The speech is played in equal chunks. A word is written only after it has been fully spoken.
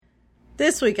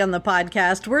This week on the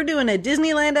podcast, we're doing a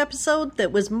Disneyland episode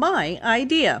that was my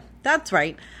idea. That's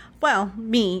right. Well,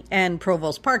 me and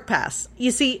Provost Park Pass. You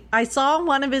see, I saw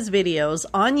one of his videos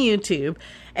on YouTube,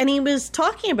 and he was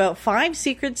talking about 5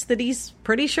 secrets that he's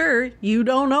pretty sure you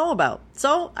don't know about.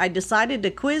 So I decided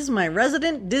to quiz my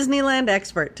resident Disneyland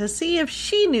expert to see if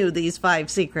she knew these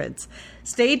 5 secrets.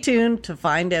 Stay tuned to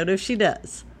find out if she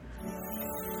does.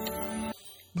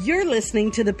 You're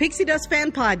listening to the Pixie Dust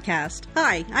Fan Podcast.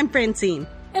 Hi, I'm Francine.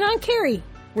 And I'm Carrie.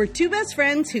 We're 2 best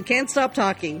friends who can't stop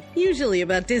talking, usually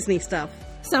about Disney stuff.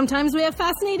 Sometimes we have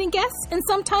fascinating guests, and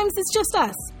sometimes it's just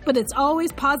us. But it's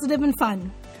always positive and fun.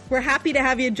 We're happy to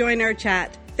have you join our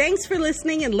chat. Thanks for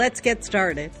listening, and let's get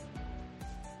started.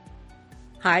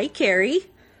 Hi, Carrie.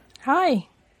 Hi.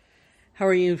 How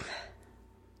are you?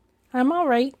 I'm all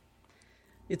right.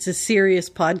 It's a serious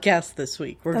podcast this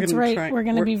week. That's right. We're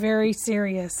going to be very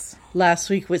serious. Last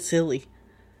week was silly.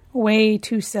 Way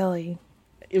too silly.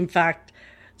 In fact,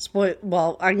 I'm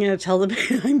going to tell them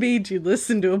I made you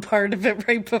listen to a part of it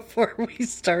right before we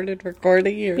started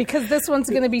recording here. Because this one's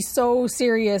going to be so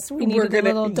serious. We needed a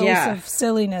little dose of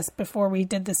silliness before we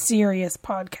did the serious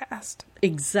podcast.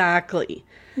 Exactly.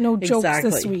 No jokes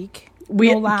this week.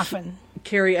 No laughing.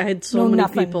 Carrie, I had so many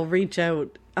people reach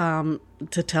out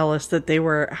to tell us that they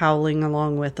were howling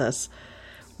along with us,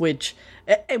 which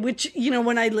you know,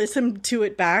 when I listen to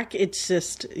it back, it's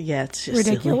just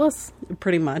ridiculous. Silly.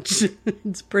 Pretty much,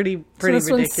 it's pretty so this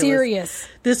ridiculous. One's serious.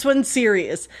 This one's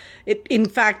serious. In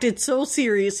fact, it's so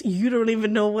serious you don't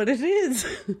even know what it is.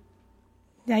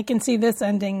 I can see this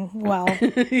ending well.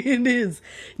 It is.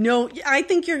 No, I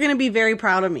think you're going to be very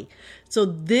proud of me. So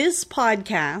this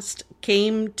podcast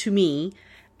came to me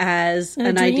as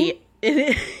an idea.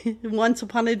 Once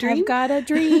upon a dream. I've got a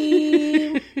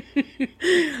dream.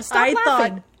 Stop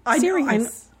laughing.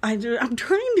 Serious. I'm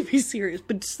trying to be serious,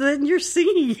 but then you're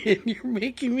singing it. You're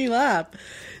making me laugh.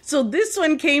 So this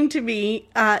one came to me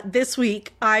this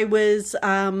week. I was,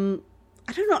 I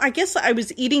don't know, I guess I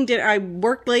was eating dinner. I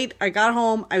worked late. I got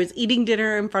home. I was eating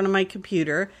dinner in front of my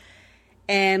computer.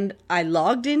 And I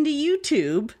logged into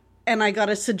YouTube and I got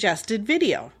a suggested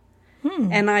video.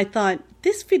 And I thought,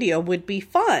 this video would be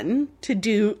fun to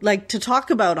do, like, to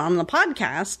talk about on the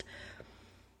podcast.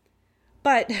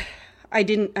 But I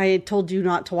had told you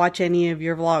not to watch any of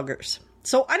your vloggers.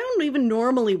 So I don't even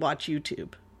normally watch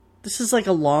YouTube. This is like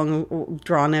a long,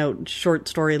 drawn out short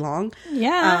story long.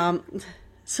 Yeah.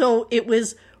 So it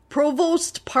was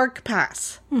Provost Park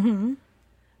Pass. Mm-hmm.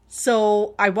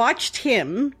 So I watched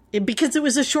him because it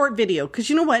was a short video. Because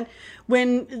you know what?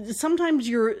 When sometimes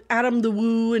you're Adam the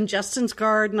Woo and Justin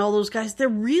Scard and all those guys, they're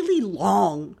really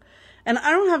long. And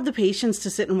I don't have the patience to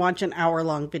sit and watch an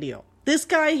hour-long video. This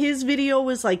guy, his video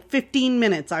was like 15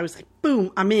 minutes. I was like,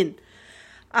 boom, I'm in.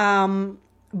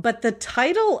 But the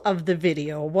title of the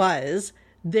video was,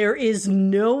 "There is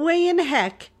no way in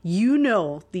heck you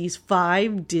know these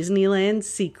 5 Disneyland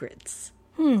secrets."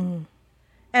 And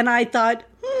I thought,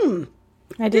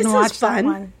 I didn't watch that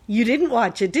one. You didn't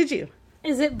watch it, did you?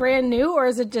 Is it brand new or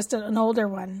is it just an older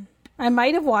one? I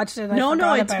might have watched it. No,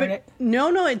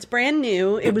 it's brand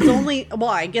new. It was only,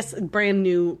 well, I guess brand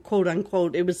new, quote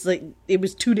unquote. It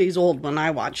was 2 days old when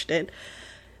I watched it.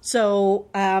 So,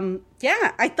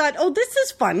 I thought, oh, this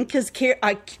is fun because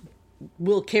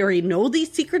will Carrie know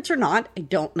these secrets or not? I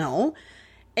don't know.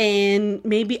 And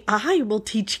maybe I will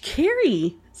teach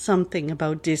Carrie something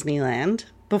about Disneyland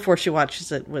before she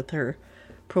watches it with her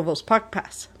Provost Park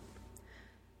Pass.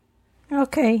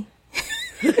 Okay.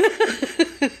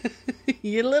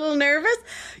 You a little nervous?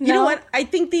 No. You know what? I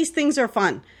think these things are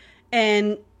fun.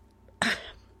 And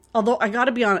although I got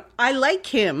to be honest, I like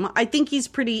him. I think he's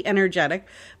pretty energetic,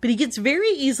 but he gets very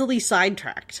easily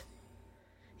sidetracked.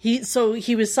 He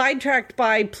was sidetracked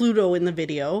by Pluto in the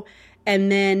video,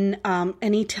 and then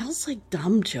and he tells like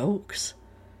dumb jokes.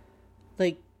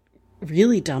 Like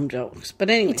really dumb jokes. But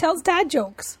anyway. He tells dad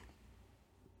jokes.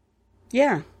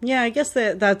 Yeah, I guess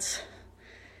that's.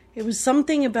 It was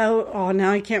something about. Oh,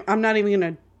 now I can't. I'm not even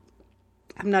gonna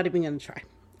try.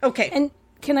 Okay. And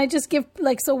can I just give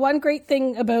one great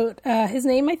thing about his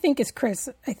name? I think is Chris.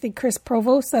 I think Chris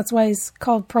Provost. That's why he's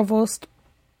called Provost.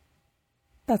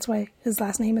 That's why his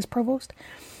last name is Provost.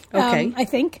 Okay. I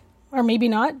think, or maybe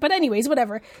not. But anyways,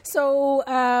 whatever. So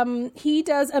he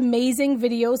does amazing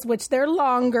videos, which they're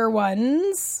longer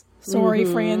ones. Sorry,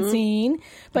 Francine.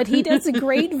 But he does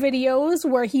great videos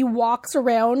where he walks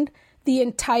around the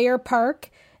entire park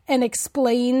and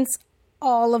explains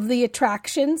all of the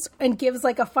attractions and gives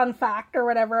like a fun fact or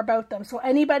whatever about them. So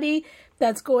anybody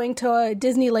that's going to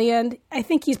Disneyland, I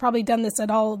think he's probably done this at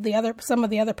some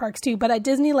of the other parks too, but at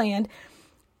Disneyland,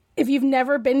 if you've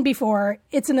never been before,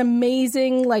 it's an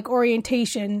amazing like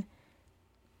orientation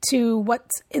to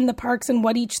what's in the parks and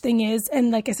what each thing is.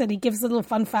 And like I said, he gives little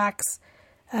fun facts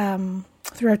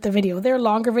throughout the video. They're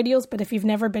longer videos, but if you've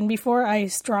never been before, I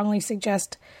strongly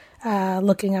suggest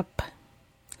looking up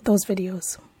those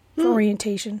videos for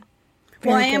orientation.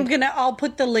 Very good. I'll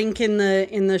put the link in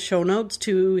the show notes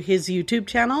to his YouTube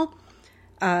channel.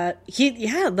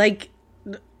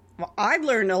 I've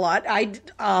learned a lot.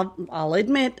 I'll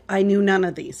admit I knew none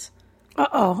of these.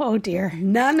 Oh dear.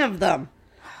 None of them.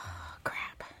 Oh,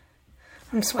 crap.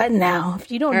 I'm sweating now.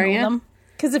 If you don't know them.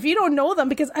 Because if you don't know them,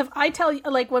 because if I tell you,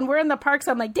 like when we're in the parks,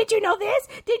 I'm like, did you know this?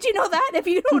 Did you know that? If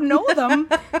you don't know them,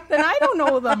 then I don't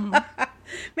know them.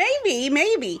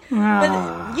 Maybe.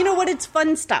 But you know what? It's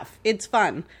fun stuff. It's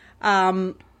fun.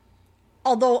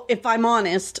 Although, if I'm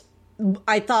honest,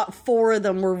 I thought 4 of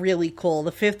them were really cool.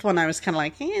 The 5th one, I was kind of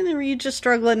like, were you just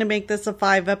struggling to make this a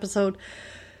 5 episode?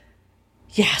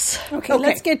 Yes. Okay,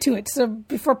 let's get to it. So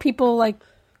before people like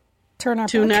turn our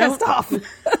podcast off.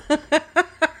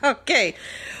 Okay.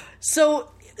 So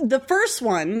the first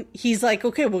one, he's like,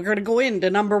 okay, we're going to go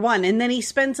into number 1. And then he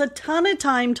spends a ton of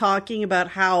time talking about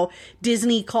how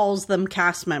Disney calls them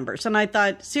cast members. And I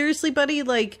thought, seriously, buddy,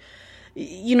 like,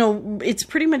 you know, it's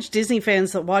pretty much Disney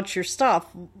fans that watch your stuff.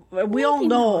 We all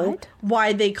know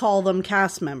why they call them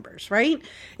cast members, right?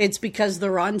 It's because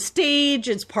they're on stage.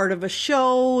 It's part of a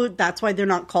show. That's why they're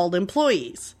not called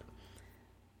employees.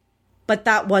 But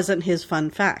that wasn't his fun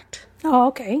fact. Oh,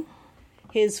 okay.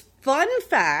 His fun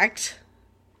fact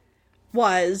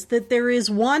was that there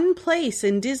is one place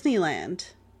in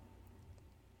Disneyland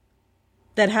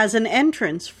that has an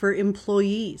entrance for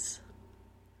employees.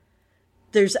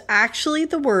 There's actually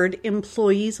the word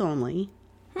employees only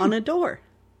on a door.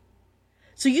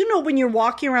 So, you know, when you're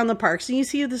walking around the parks, and you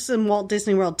see this in Walt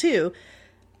Disney World too,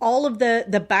 all of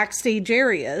the backstage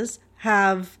areas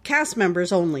have cast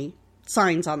members only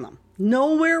signs on them.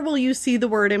 Nowhere will you see the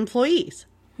word employees.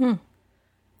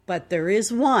 But there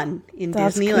is one in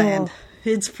Disneyland. Cool.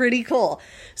 It's pretty cool.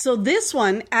 So this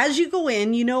one, as you go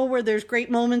in, you know where there's great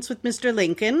moments with Mr.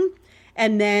 Lincoln.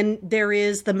 And then there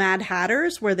is the Mad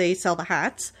Hatters where they sell the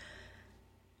hats.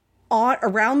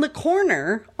 Around the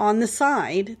corner on the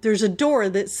side, there's a door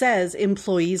that says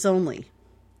employees only.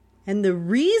 And the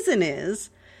reason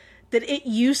is that it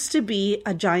used to be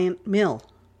a giant mill.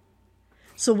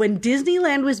 So when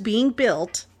Disneyland was being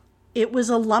built, it was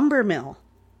a lumber mill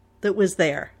that was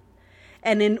there.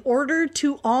 And in order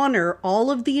to honor all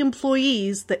of the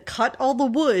employees that cut all the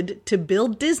wood to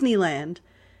build Disneyland,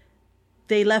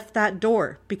 they left that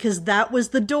door because that was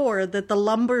the door that the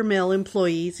lumber mill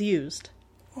employees used.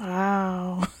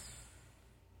 Wow.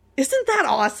 Isn't that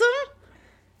awesome?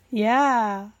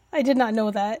 Yeah. I did not know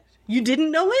that. You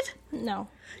didn't know it? No.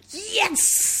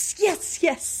 Yes! Yes,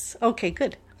 yes. Okay,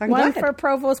 good. I'm 1 glad. for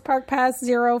Provost Park Pass,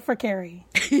 0 for Carrie.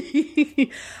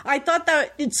 I thought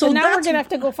that... So now we're going to have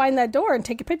to go find that door and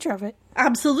take a picture of it.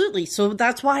 Absolutely. So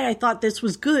that's why I thought this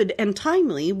was good and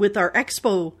timely with our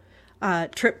expo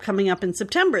trip coming up in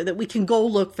September, that we can go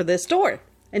look for this door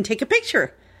and take a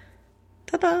picture.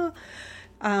 Ta-da!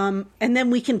 And then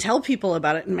we can tell people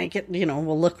about it and make it, you know,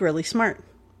 we'll look really smart.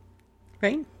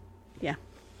 Right? Yeah.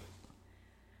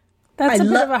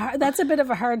 That's a bit of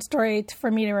a hard story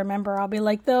for me to remember. I'll be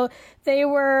like, though they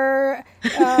were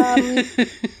they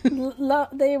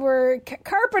were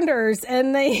carpenters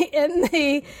and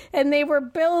they were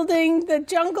building the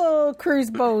Jungle Cruise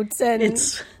boats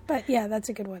but yeah, that's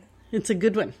a good one. It's a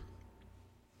good one.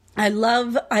 I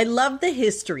love the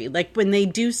history, like when they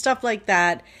do stuff like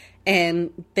that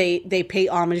and they pay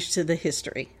homage to the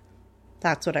history.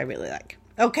 That's what I really like.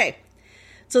 Okay.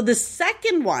 So the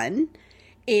second one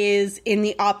is in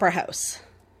the Opera House.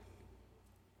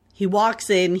 He walks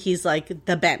in, he's like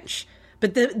the bench.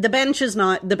 But the bench is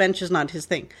not his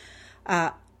thing.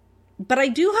 But I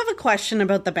do have a question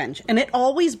about the bench, and it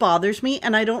always bothers me,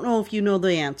 and I don't know if you know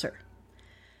the answer.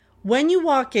 When you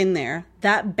walk in there,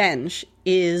 that bench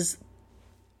is,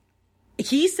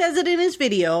 he says it in his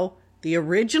video, the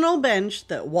original bench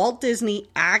that Walt Disney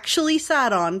actually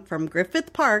sat on from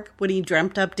Griffith Park when he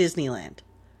dreamt up Disneyland.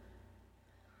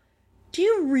 Do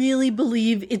you really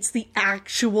believe it's the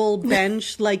actual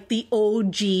bench, like the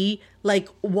OG, like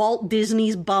Walt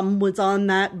Disney's bum was on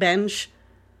that bench?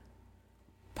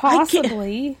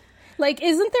 Possibly. Like,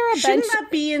 isn't there a bench? Shouldn't that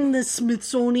be in the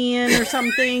Smithsonian or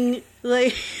something?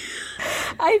 Like,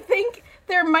 I think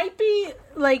there might be,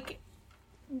 like,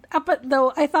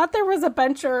 I thought there was a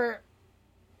bench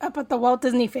up at the Walt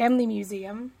Disney Family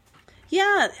Museum.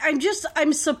 Yeah,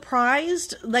 I'm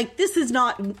surprised. Like, this is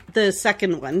not the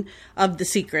second one of the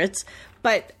secrets,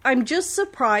 But I'm just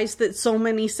surprised that so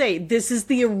many say this is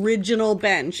the original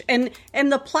bench. And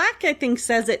the plaque, I think,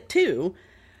 says it too.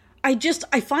 I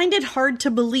find it hard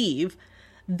to believe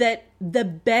that the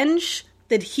bench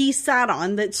that he sat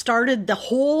on that started the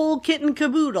whole kit and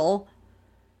caboodle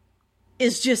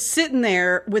is just sitting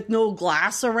there with no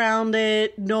glass around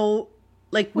it, no,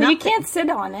 like, well, nothing. You can't sit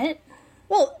on it.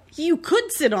 Well, you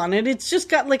could sit on it. It's just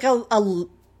got like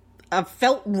a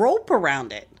felt rope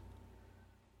around it.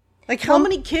 Like, how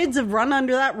many kids have run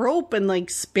under that rope and, like,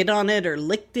 spit on it or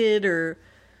licked it or,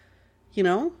 you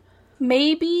know?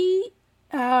 Maybe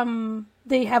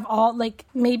they have all, like,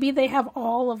 maybe they have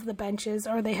all of the benches,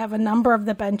 or they have a number of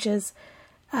the benches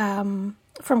from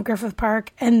Griffith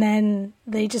Park, and then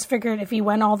they just figured if he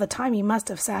went all the time, he must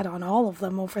have sat on all of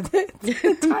them over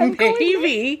the time.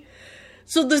 Maybe.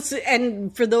 So this,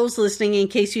 and for those listening, in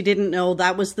case you didn't know,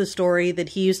 that was the story that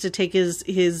he used to take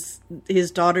his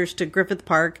daughters to Griffith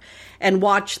Park and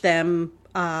watch them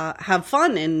have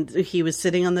fun. And he was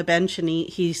sitting on the bench, and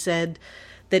he said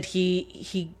that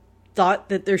he thought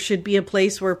that there should be a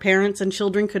place where parents and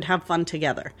children could have fun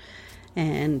together.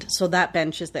 And so that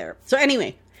bench is there. So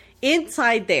anyway,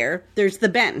 inside there's the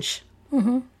bench.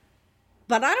 Mm-hmm.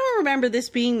 But I don't remember this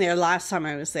being there last time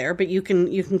I was there, but you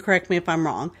can correct me if I'm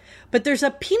wrong. But there's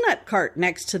a peanut cart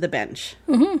next to the bench.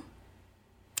 Mm-hmm.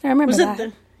 I remember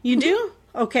that. You do?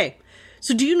 Okay.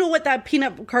 So do you know what that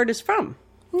peanut cart is from?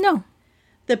 No.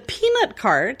 The peanut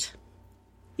cart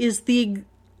is the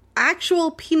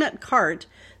actual peanut cart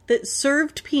that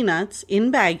served peanuts in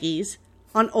baggies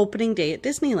on opening day at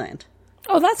Disneyland.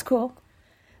 Oh, that's cool.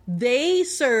 They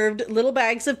served little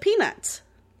bags of peanuts.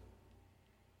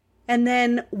 And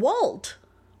then Walt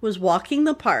was walking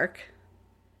the park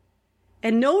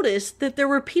and noticed that there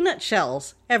were peanut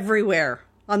shells everywhere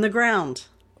on the ground.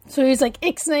 So he's like,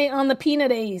 ixnay on the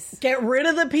peanut A's. Get rid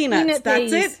of the peanuts.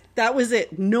 That's it. That was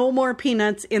it. No more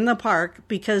peanuts in the park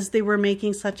because they were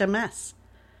making such a mess.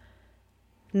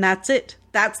 And that's it.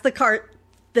 That's the cart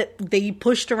that they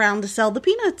pushed around to sell the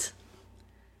peanuts.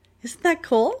 Isn't that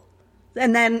cool?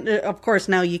 And then, of course,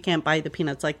 now you can't buy the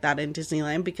peanuts like that in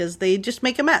Disneyland because they just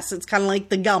make a mess. It's kind of like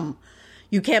the gum.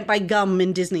 You can't buy gum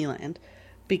in Disneyland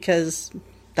because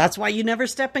that's why you never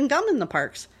step in gum in the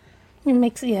parks. It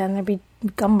makes, yeah, and there'd be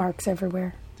gum marks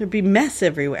everywhere. There'd be mess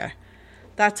everywhere.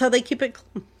 That's how they keep it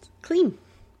clean.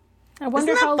 I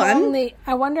wonder how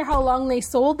long they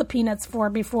sold the peanuts for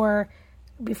before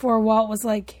Walt was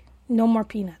like, no more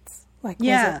peanuts. Like,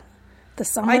 yeah. Was it the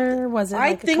summer? Was it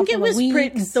like I think it was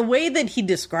pretty, the way that he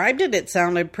described it, it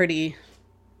sounded pretty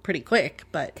quick,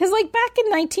 but because like back in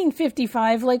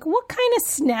 1955, like what kind of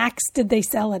snacks did they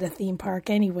sell at a theme park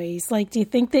anyways? Like, do you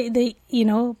think they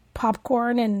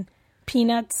popcorn and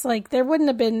peanuts, like there wouldn't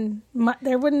have been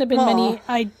many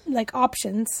like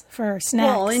options for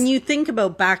snacks. Well, and you think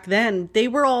about back then, they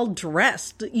were all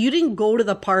dressed. You didn't go to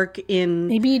the park in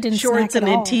shorts and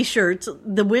in t-shirts.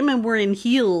 The women were in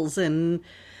heels and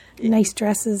nice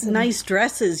dresses.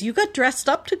 You got dressed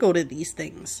up to go to these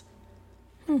things.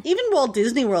 Even Walt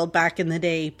Disney World back in the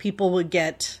day, people would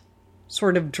get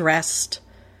sort of dressed.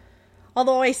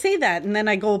 Although I say that, and then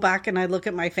I go back and I look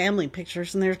at my family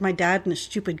pictures, and there's my dad in a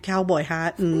stupid cowboy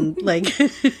hat, and like.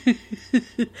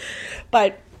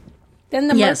 But then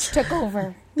the merch took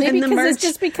over. Maybe because it's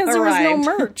just because there was no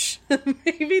merch.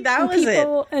 Maybe that was it.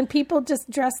 And people just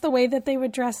dressed the way that they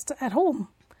would dress at home,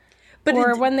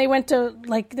 or when they went to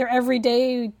like their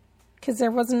everyday, because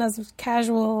there wasn't as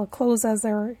casual clothes as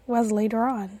there was later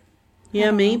on.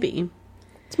 Yeah, maybe.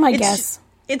 It's my guess.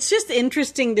 It's just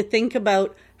interesting to think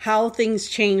about how things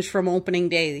changed from opening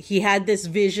day. He had this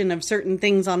vision of certain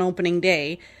things on opening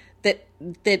day that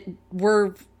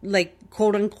were like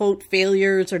quote unquote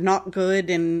failures or not good,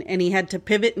 and he had to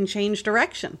pivot and change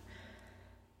direction.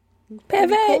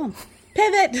 Pivot. Cool.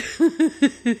 Pivot.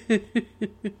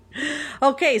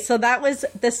 Okay, so that was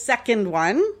the second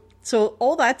one. So,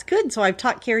 that's good. So I've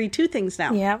taught Carrie 2 things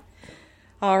now. Yeah.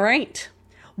 All right.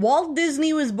 Walt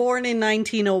Disney was born in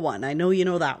 1901. I know you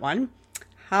know that one.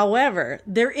 However,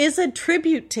 there is a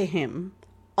tribute to him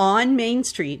on Main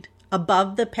Street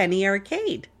above the Penny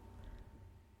Arcade.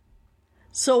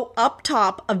 So up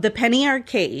top of the Penny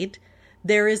Arcade,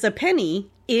 there is a penny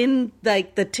in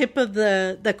like the tip of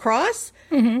the cross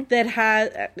that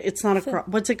has, it's not a cross.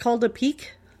 What's it called? A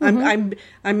peak? I'm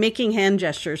making hand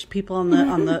gestures. People on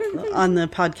the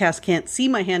podcast can't see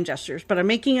my hand gestures, but I'm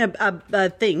making a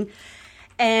thing.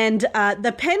 And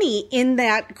the penny in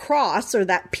that cross or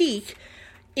that peak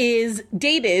is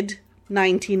dated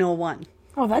 1901.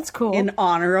 Oh, that's cool. In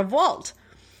honor of Walt.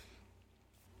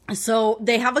 So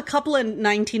they have a couple of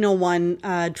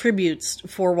 1901 tributes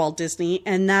for Walt Disney,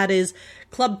 and that is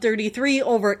Club 33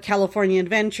 over at California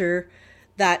Adventure.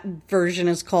 That version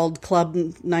is called Club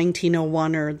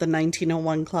 1901 or the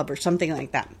 1901 Club or something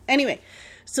like that. Anyway,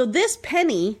 so this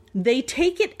penny, they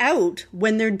take it out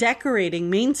when they're decorating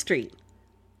Main Street.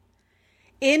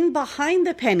 In behind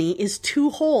the penny is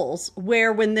 2 holes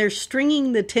where when they're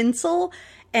stringing the tinsel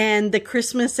and the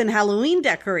Christmas and Halloween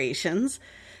decorations,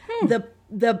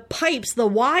 the pipes, the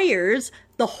wires,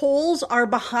 the holes are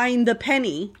behind the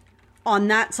penny on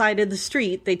that side of the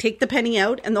street. They take the penny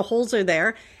out and the holes are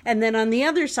there. And then on the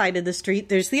other side of the street,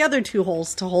 there's the other 2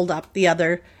 holes to hold up the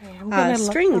other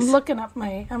strings. I'm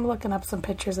looking up some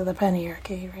pictures of the Penny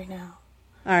Arcade right now.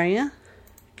 Are you?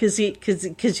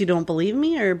 Because you don't believe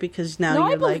me, or because now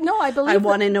I believe. I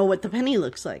want to know what the penny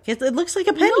looks like. It looks like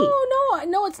a penny.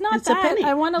 No, it's not. It's that. A penny.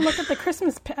 I want to look at the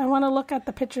Christmas. I want to look at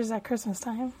the pictures at Christmas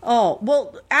time. Oh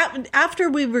well, after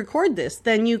we record this,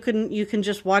 then you can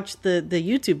just watch the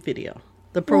YouTube video,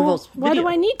 the Provost video. Why do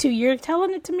I need to? You're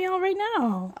telling it to me all right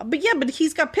now. But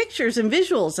he's got pictures and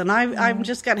visuals, and I've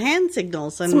just got hand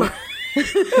signals. And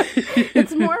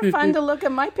it's more fun to look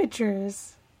at my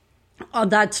pictures. Oh,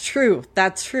 that's true.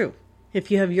 That's true.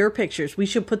 If you have your pictures, we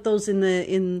should put those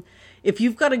in. If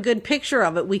you've got a good picture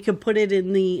of it, we could put it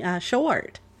in the show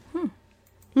art.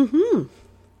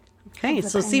 Okay,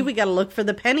 so see, we got to look for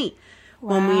the penny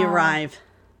when we arrive.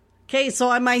 Okay,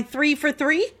 so am I 3 for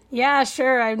 3? Yeah,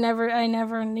 sure. I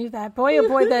never knew that. Boy, oh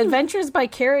boy, the Adventures by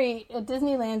Carrie at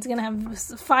Disneyland is going to have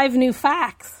 5 new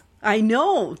facts. I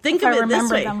know. Think of it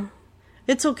this way.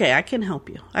 It's okay. I can help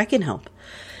you. I can help.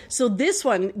 So this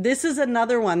is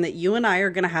another one that you and I are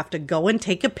going to have to go and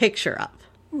take a picture of.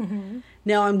 Mm-hmm.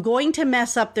 Now, I'm going to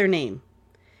mess up their name.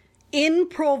 In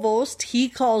Provost, he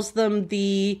calls them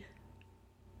the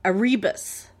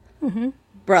Erebus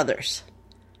brothers.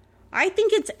 I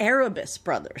think it's Erebus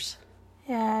brothers.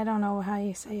 Yeah, I don't know how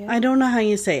you say it. I don't know how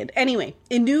you say it. Anyway,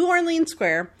 in New Orleans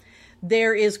Square,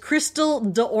 there is Crystal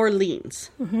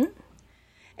d'Orleans. Mm-hmm.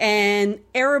 And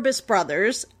Erebus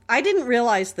brothers, I didn't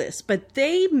realize this, but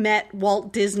they met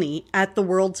Walt Disney at the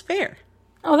World's Fair.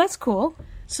 Oh, that's cool.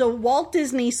 So Walt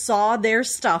Disney saw their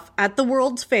stuff at the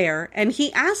World's Fair, and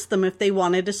he asked them if they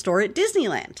wanted a store at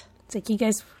Disneyland. It's like, you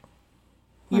guys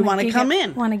want to come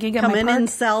in? Want to gig at come my in park? And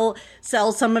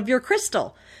sell some of your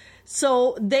crystal.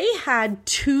 So they had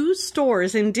 2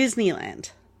 stores in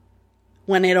Disneyland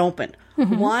when it opened.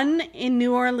 Mm-hmm. One in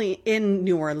New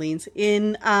Orleans,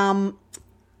 in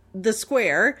the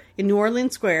square, in New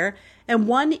Orleans Square, and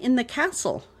one in the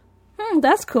castle.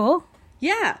 That's cool.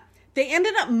 Yeah. They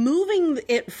ended up moving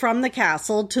it from the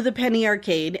castle to the Penny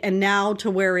Arcade and now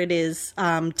to where it is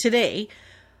today.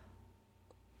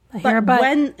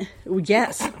 When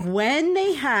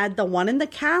they had the one in the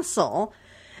castle,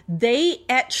 they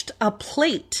etched a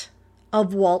plate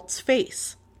of Walt's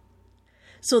face.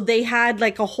 So they had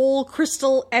like a whole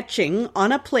crystal etching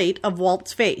on a plate of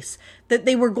Walt's face that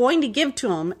they were going to give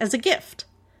to him as a gift.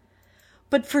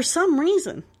 But for some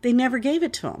reason, they never gave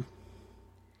it to him.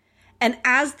 And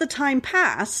as the time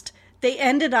passed, they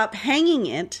ended up hanging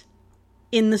it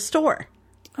in the store.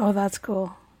 Oh, that's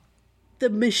cool. The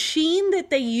machine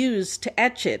that they used to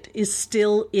etch it is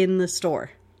still in the store.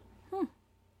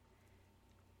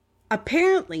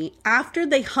 Apparently, after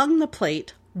they hung the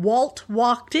plate, Walt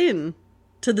walked in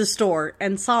to the store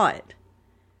and saw it.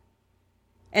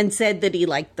 And said that he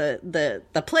liked the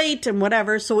plate and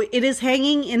whatever. So it is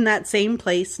hanging in that same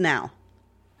place now.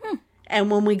 And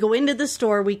when we go into the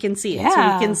store, we can see it. Yeah,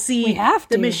 so you can see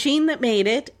the machine that made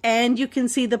it, and you can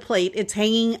see the plate. It's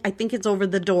hanging, I think it's over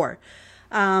the door.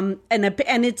 And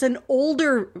it's an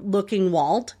older looking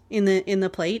Walt in the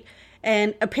plate.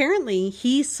 And apparently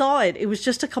he saw it. It was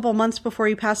just a couple months before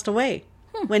he passed away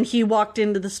when he walked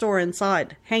into the store and saw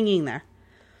it hanging there.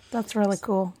 That's really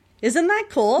cool. Isn't that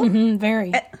cool? Mm-hmm,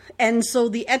 very. And so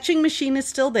the etching machine is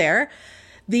still there.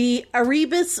 The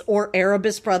Erebus or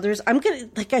Erebus brothers,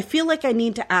 I feel like I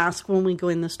need to ask when we go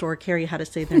in the store, Carrie, how to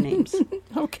say their names.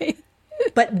 Okay.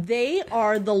 But they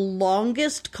are the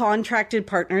longest contracted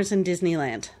partners in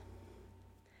Disneyland.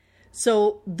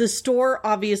 So the store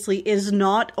obviously is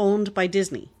not owned by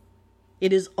Disney.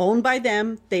 It is owned by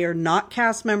them. They are not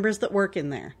cast members that work in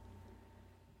there.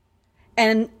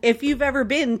 And if you've ever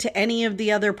been to any of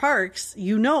the other parks,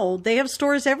 you know they have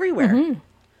stores everywhere. Mm-hmm.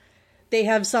 They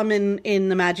have some in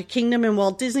the Magic Kingdom in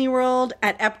Walt Disney World,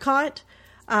 at Epcot.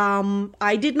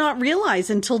 I did not realize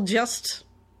until just,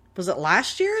 was it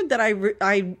last year, that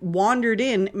I wandered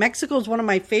in. Mexico is one of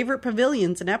my favorite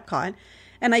pavilions in Epcot.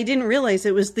 And I didn't realize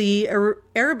it was the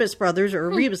Erebus brothers or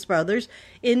Erebus brothers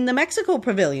in the Mexico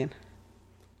pavilion.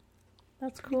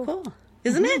 That's cool. Cool.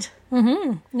 Isn't it?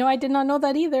 Mm-hmm. No, I did not know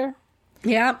that either.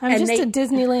 Yeah. I'm just a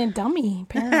Disneyland dummy,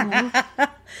 apparently.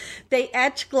 They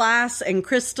etch glass and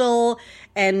crystal,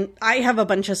 and I have a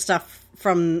bunch of stuff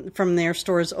from their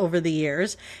stores over the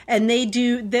years, and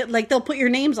they'll put your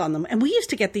names on them. And we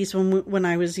used to get these when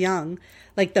I was young,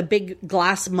 like the big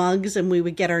glass mugs, and we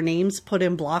would get our names put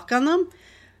in block on them.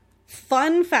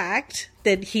 Fun fact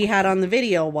that he had on the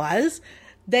video was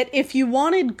that if you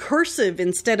wanted cursive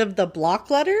instead of the block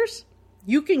letters,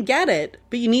 you can get it,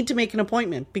 but you need to make an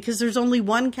appointment because there's only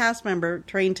one cast member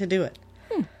trained to do it.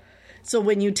 So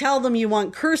when you tell them you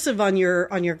want cursive on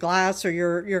your glass or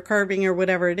your carving or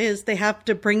whatever it is, they have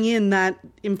to bring in that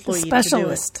employee to do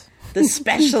it. The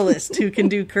specialist who can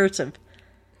do cursive.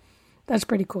 That's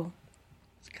pretty cool.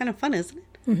 It's kind of fun, isn't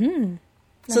it? Mm-hmm.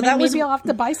 So maybe I'll have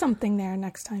to buy something there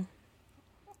next time.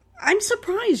 I'm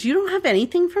surprised you don't have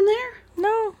anything from there.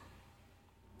 No.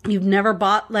 You've never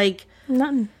bought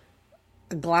nothing.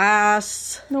 A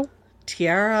glass? Nope.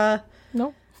 Tiara?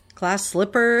 Nope. Glass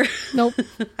slipper? Nope.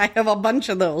 I have a bunch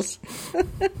of those.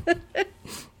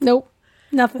 Nope.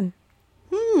 Nothing.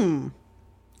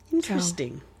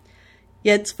 Interesting.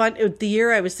 Yeah, it's fun. The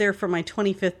year I was there for my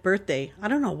 25th birthday, I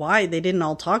don't know why they didn't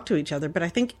all talk to each other, but I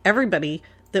think everybody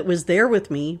that was there with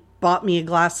me bought me a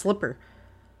glass slipper.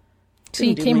 So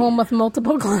you came home with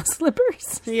multiple glass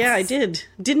slippers? Yeah, I did.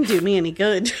 Didn't do me any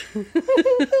good.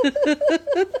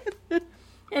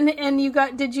 And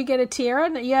did you get a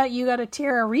tiara? Yeah, you got a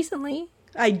tiara recently.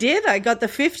 I did. I got the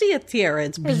 50th tiara.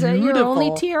 It's beautiful. Is it your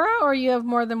only tiara, or you have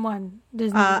more than one? Do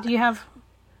you have?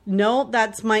 No,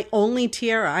 that's my only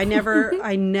tiara. I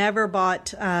never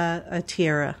bought a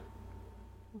tiara.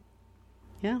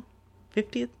 Yeah,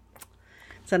 50th.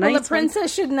 It's a nice the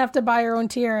princess shouldn't have to buy her own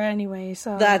tiara anyway.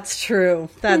 So that's true.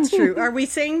 That's true. Are we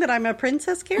saying that I'm a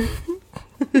princess, Karen?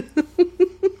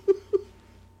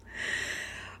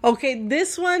 Okay,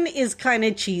 this one is kind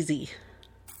of cheesy.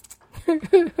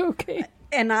 Okay.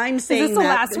 And I'm saying is this the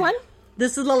last one?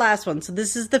 This is the last one. So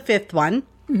this is the 5th one.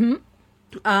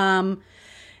 Mm-hmm.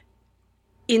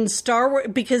 In Star Wars,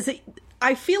 because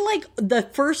I feel like the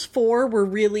first 4 were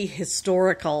really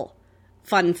historical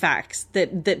fun facts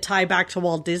that tie back to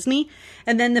Walt Disney.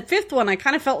 And then the 5th one, I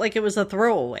kind of felt like it was a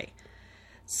throwaway.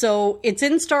 So it's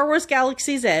in Star Wars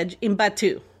Galaxy's Edge in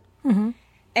Batuu. Mm-hmm.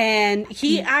 And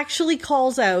he actually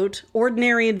calls out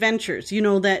Ordinary Adventures. You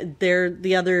know that they're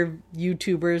the other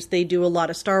YouTubers. They do a lot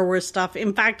of Star Wars stuff.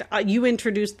 In fact, you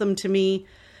introduced them to me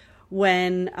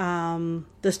when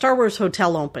the Star Wars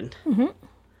Hotel opened. Mm-hmm.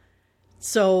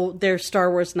 So they're Star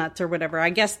Wars nuts or whatever. I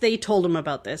guess they told him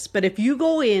about this. But if you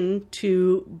go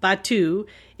into Batuu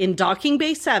in Docking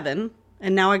Bay 7,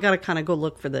 and now I got to kind of go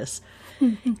look for this.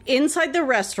 Inside the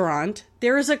restaurant,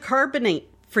 there is a carbonate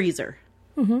freezer.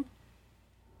 Mm-hmm.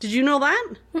 Did you know that?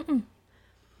 Mm-mm.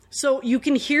 So you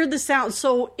can hear the sound.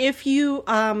 So if you,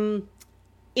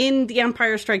 in The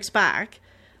Empire Strikes Back,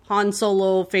 Han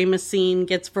Solo, famous scene,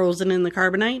 gets frozen in the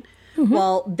carbonite. Mm-hmm.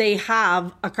 Well, they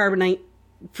have a carbonite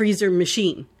freezer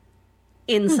machine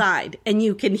inside. And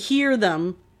you can hear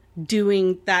them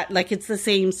doing that. Like, it's the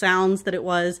same sounds that it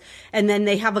was. And then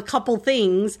they have a couple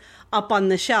things up on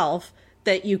the shelf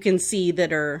that you can see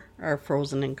that are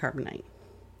frozen in carbonite.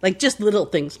 Like, just little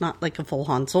things, not like a full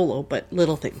Han Solo, but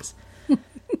little things.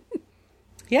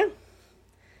 Yeah.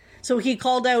 So he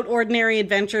called out Ordinary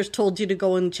Adventures, told you to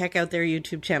go and check out their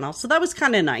YouTube channel. So that was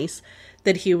kind of nice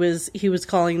that he was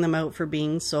calling them out for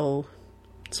being so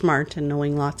smart and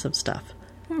knowing lots of stuff.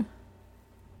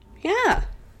 Yeah.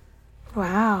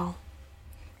 Wow.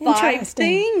 5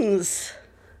 things.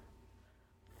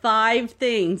 5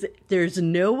 things. There's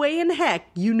no way in heck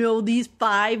you know these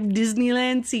 5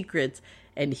 Disneyland secrets.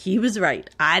 And he was right.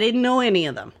 I didn't know any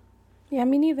of them. Yeah,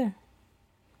 me neither.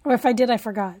 Or if I did, I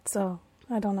forgot. So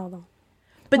I don't know them.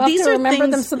 But we'll these have to are remember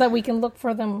things... them so that we can look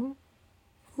for them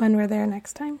when we're there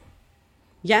next time.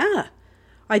 Yeah.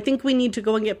 I think we need to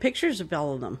go and get pictures of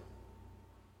all of them.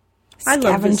 I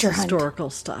love this historical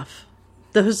stuff.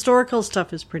 The historical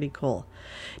stuff is pretty cool.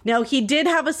 Now, he did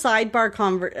have a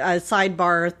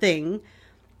sidebar thing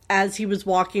as he was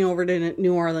walking over to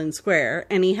New Orleans Square,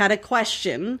 and he had a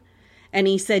question. And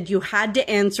he said you had to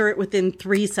answer it within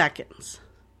 3 seconds.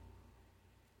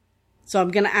 So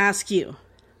I'm going to ask you,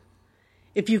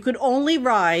 if you could only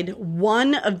ride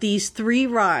one of these 3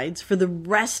 rides for the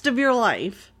rest of your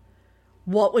life,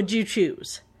 what would you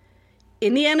choose?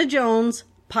 Indiana Jones,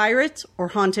 Pirates, or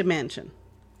Haunted Mansion?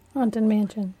 Haunted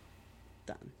Mansion.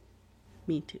 Done.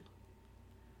 Me too.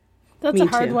 That's a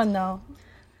hard one, though.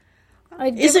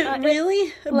 Is it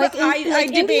really? Like, I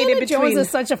debated Indiana between... Jones is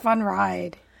such a fun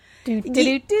ride. Do.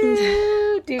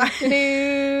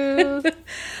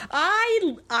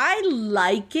 I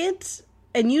like it,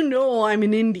 and you know I'm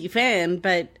an indie fan,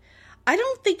 but I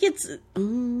don't think it's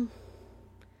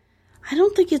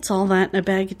all that in a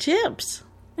bag of chips.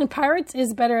 And Pirates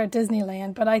is better at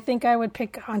Disneyland, but I think I would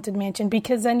pick Haunted Mansion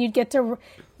because then you get to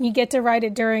ride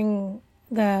it during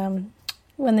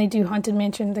when they do Haunted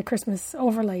Mansion, the Christmas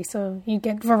overlay, so you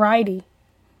get variety.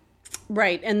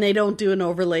 Right, and they don't do an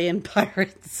overlay in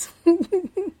Pirates.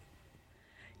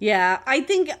 Yeah, I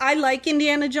think I like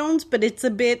Indiana Jones, but it's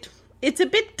a bit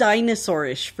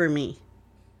dinosaurish for me.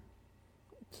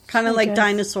 Kind of like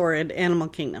Dinosaur at Animal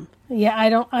Kingdom. Yeah, I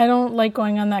don't like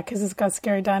going on that because it's got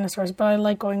scary dinosaurs, but I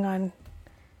like going on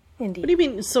Indy. What do you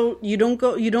mean? So you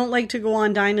don't like to go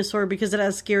on Dinosaur because it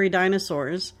has scary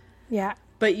dinosaurs? Yeah.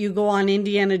 But you go on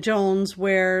Indiana Jones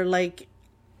where like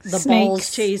the snakes.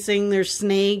 Ball's chasing, there's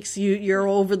snakes, you're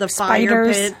over the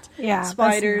fire pit. Yeah.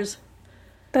 Spiders.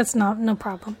 That's no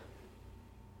problem.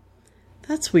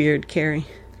 That's weird, Carrie.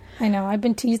 I know. I've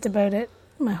been teased about it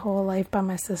my whole life by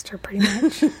my sister, pretty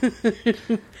much.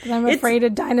 But I'm afraid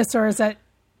of dinosaurs that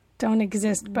don't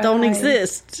exist. But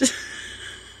exist.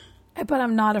 But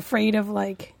I'm not afraid of,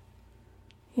 like,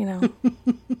 you know,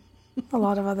 a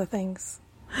lot of other things.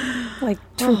 Like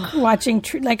watching,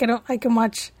 like I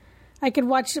could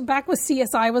watch, back with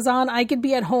CSI was on, I could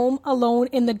be at home alone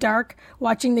in the dark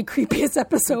watching the creepiest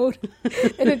episode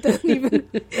and it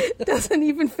doesn't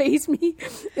even faze me.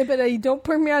 But don't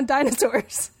put me on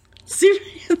dinosaurs.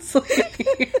 Seriously.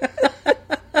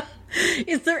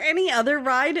 Is there any other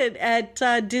ride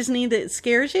at Disney that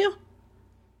scares you?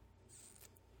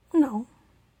 No.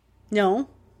 No?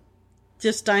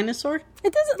 Just dinosaur?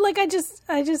 It doesn't, like, I just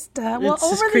well, it's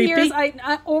over the creepy? years,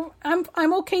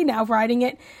 I'm okay now riding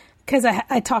it. Because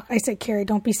I said, Carrie,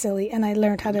 don't be silly, and I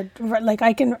learned how to, like,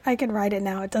 I can ride it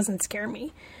now. It doesn't scare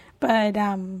me, but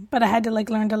I had to, like,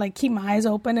 learn to, like, keep my eyes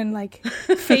open and, like,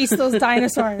 face those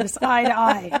dinosaurs eye to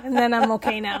eye, and then I'm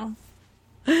okay now.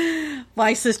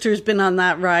 My sister's been on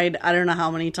that ride I don't know how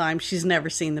many times. She's never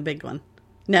seen the big one.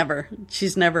 Never.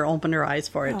 She's never opened her eyes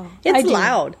for it. Oh, it's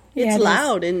loud. Yeah, it's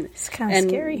loud and it's kind of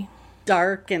scary,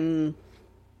 dark and.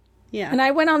 Yeah. And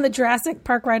I went on the Jurassic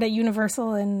Park ride at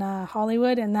Universal in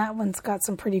Hollywood, and that one's got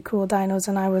some pretty cool dinos,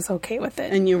 and I was okay with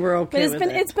it. And you were okay with it.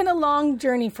 It's been a long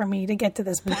journey for me to get to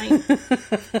this point.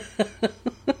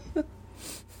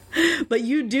 But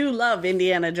you do love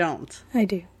Indiana Jones. I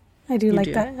do. I do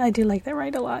like that. I do like that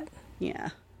ride a lot. Yeah.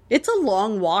 It's a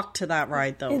long walk to that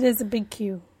ride, though. It is a big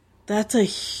queue. That's a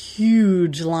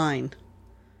huge line.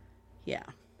 Yeah.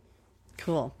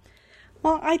 Cool.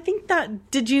 Well, I think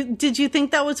that did you think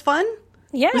that was fun?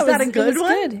 Yeah, was that a good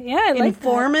one? Good. Yeah, I like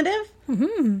informative. That.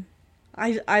 Mm-hmm.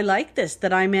 I like this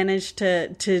that I managed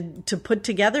to put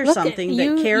together something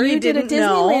that Carrie didn't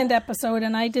know. You did a Disneyland episode,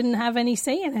 and I didn't have any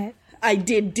say in it. I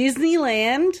did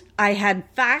Disneyland. I had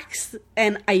facts,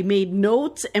 and I made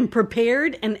notes and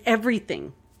prepared and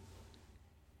everything.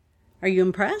 Are you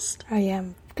impressed? I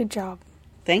am. Good job.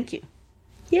 Thank you.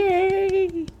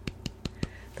 Yay!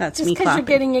 That's just me because clapping.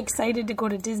 You're getting excited to go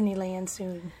to Disneyland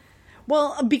soon.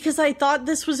 Well, because I thought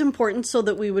this was important so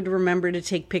that we would remember to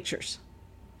take pictures.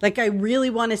 Like, I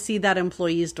really want to see that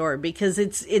employees door because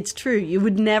it's true. You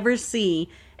would never see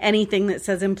anything that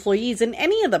says employees in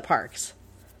any of the parks,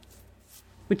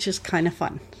 which is kind of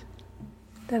fun.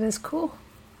 That is cool.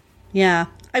 Yeah.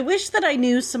 I wish that I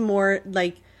knew some more,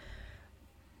 like,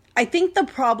 I think the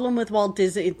problem with Walt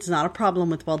Disney, it's not a problem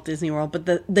with Walt Disney World, but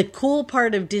the cool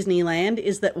part of Disneyland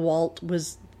is that Walt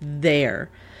was there.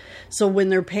 So when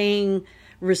they're paying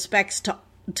respects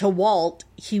to Walt,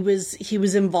 he was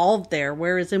involved there.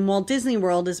 Whereas in Walt Disney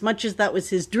World, as much as that was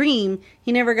his dream,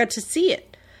 he never got to see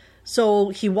it. So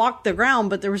he walked the ground,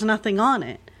 but there was nothing on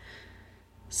it.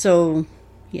 So,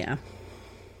 yeah.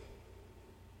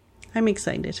 I'm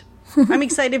excited. I'm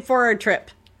excited for our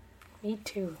trip. Me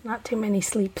too. Not too many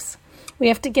sleeps. We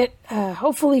have to get,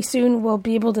 hopefully soon we'll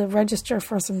be able to register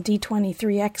for some D23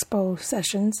 Expo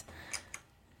sessions.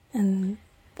 And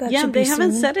that should be they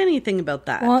haven't soon. said anything about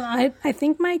that. Well, I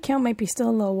think my account might be still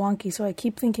a little wonky, so I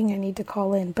keep thinking I need to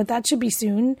call in. But that should be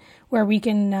soon, where we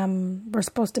can, we're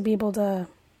supposed to be able to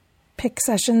pick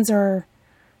sessions or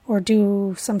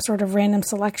do some sort of random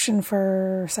selection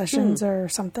for sessions or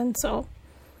something. So,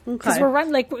 because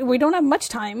we don't have much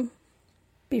time.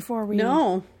 Before we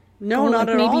no, not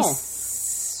at all.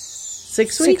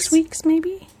 6 weeks? 6 weeks,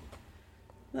 maybe.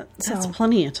 That's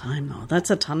plenty of time, though. That's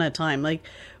a ton of time. Like,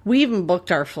 we even booked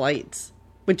our flights,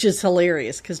 which is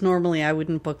hilarious because normally I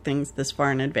wouldn't book things this far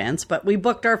in advance. But we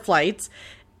booked our flights,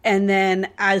 and then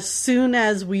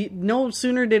no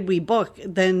sooner did we book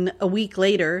than a week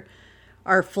later,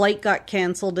 our flight got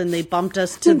canceled and they bumped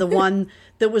us to the one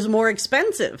that was more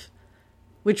expensive,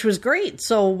 which was great.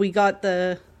 So we got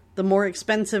the more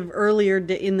expensive earlier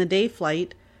in the day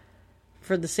flight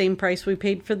for the same price we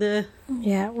paid for the we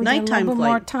nighttime got a little bit flight.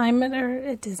 more time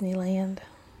at Disneyland.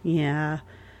 Yeah.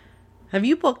 Have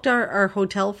you booked our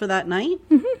hotel for that night?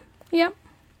 Mm-hmm. Yep.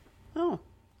 Oh.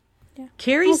 Yeah.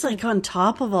 Carrie's like on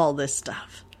top of all this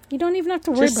stuff. You don't even have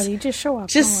to worry about it. You just show up.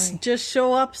 Just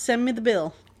show up, send me the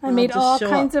bill. I made all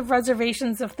kinds of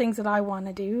reservations of things that I want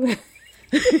to do.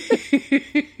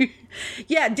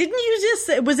 Yeah, didn't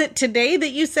you was it today that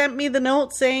you sent me the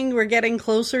note saying we're getting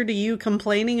closer to you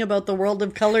complaining about the World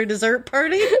of Color dessert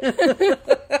party?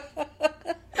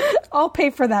 I'll pay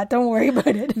for that. Don't worry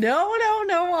about it. No,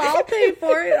 I'll pay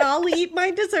for it. I'll eat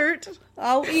my dessert.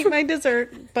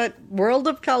 But World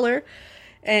of Color.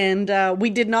 And we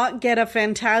did not get a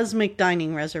Fantasmic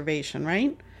dining reservation,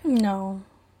 right? No.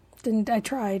 Didn't. I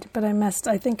tried, but I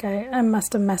think I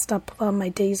must have messed up my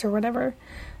days or whatever.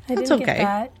 Didn't get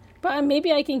that. But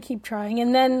maybe I can keep trying.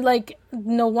 And then, like,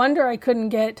 no wonder I couldn't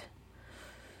get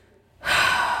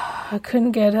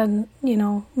a,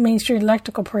 Main Street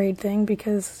Electrical Parade thing,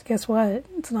 because guess what?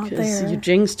 It's not there. You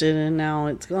jinxed it and now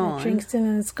it's gone. I jinxed it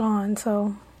and it's gone,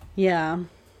 so. Yeah.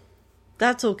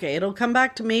 That's okay. It'll come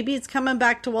back to, maybe it's coming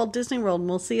back to Walt Disney World and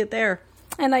we'll see it there.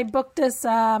 And I booked us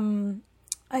at,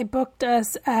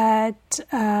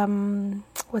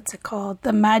 what's it called?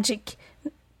 The Magic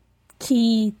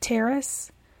Key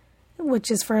Terrace,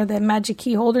 which is for the Magic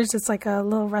Key holders. It's like a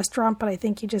little restaurant, but I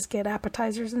think you just get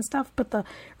appetizers and stuff. But the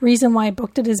reason why I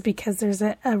booked it is because there's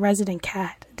a resident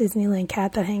cat, a Disneyland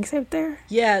cat that hangs out there.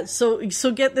 Yeah, so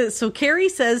get this. So Carrie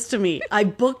says to me, I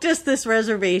booked us this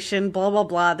reservation, blah, blah,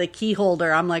 blah, the key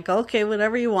holder. I'm like, okay,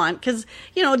 whatever you want. Because,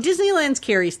 Disneyland's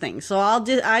Carrie's thing. So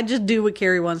I just do what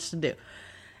Carrie wants to do.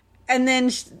 And then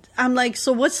I'm like,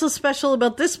 so what's so special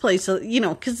about this place? So,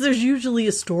 because there's usually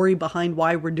a story behind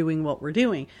why we're doing what we're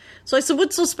doing. So I said,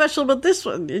 what's so special about this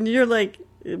one? And you're like,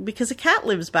 because a cat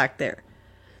lives back there.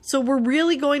 So we're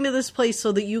really going to this place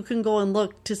so that you can go and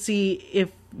look to see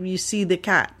if you see the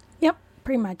cat. Yep,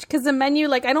 pretty much. Because the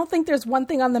menu, I don't think there's one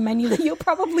thing on the menu that you'll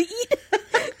probably eat.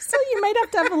 So you might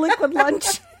have to have a liquid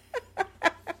lunch.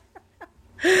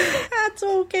 That's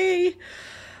okay.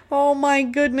 Oh my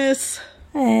goodness.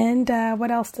 And what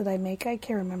else did I make? I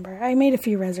can't remember. I made a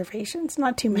few reservations,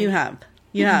 not too many.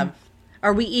 You have.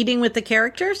 Are we eating with the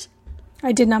characters?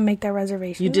 I did not make that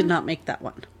reservation. You did not make that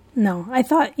one. No, I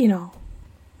thought, I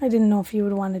didn't know if you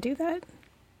would want to do that.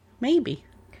 Maybe.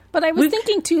 But I was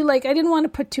thinking too, I didn't want to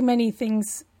put too many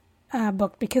things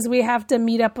booked because we have to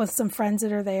meet up with some friends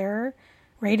that are there,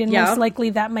 right? And most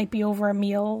likely that might be over a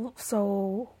meal,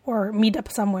 or meet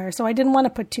up somewhere. So I didn't want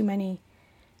to put too many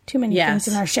things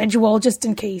in our schedule just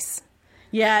in case.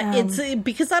 Yeah, it's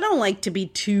because I don't like to be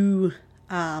too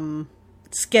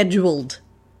scheduled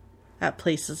at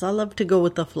places. I love to go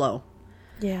with the flow.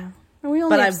 Yeah. And we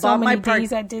only have so many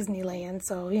days at Disneyland,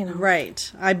 so,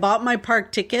 Right. I bought my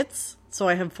park tickets, so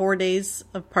I have 4 days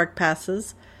of park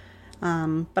passes.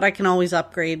 But I can always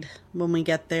upgrade when we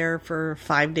get there for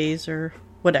 5 days or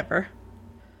whatever.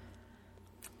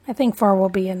 I think 4 will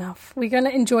be enough. We're going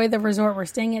to enjoy the resort. We're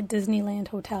staying at Disneyland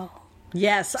Hotel.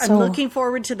 Yes, I'm looking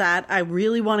forward to that. I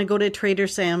really want to go to Trader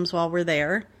Sam's while we're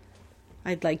there.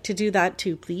 I'd like to do that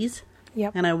too, please.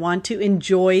 Yep. And I want to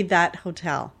enjoy that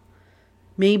hotel.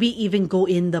 Maybe even go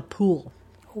in the pool.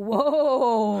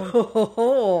 Whoa.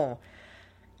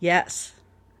 Yes.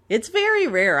 It's very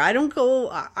rare. I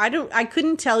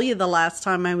couldn't tell you the last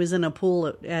time I was in a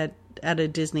pool at a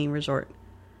Disney resort.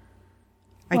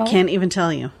 I can't even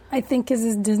tell you. I think because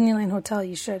it's Disneyland Hotel,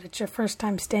 you should. It's your first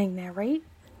time staying there, right?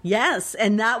 Yes,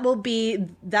 and that will be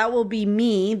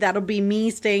me. That'll be me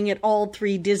staying at all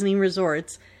 3 Disney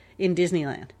resorts in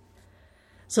Disneyland.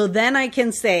 So then I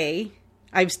can say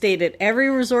I've stayed at every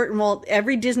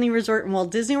Disney resort in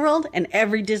Walt Disney World and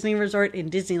every Disney resort in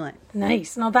Disneyland.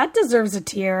 Nice. Now that deserves a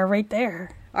tiara right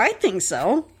there. I think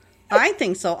so.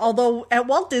 Although at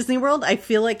Walt Disney World, I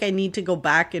feel like I need to go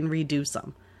back and redo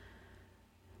some.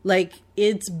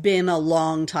 It's been a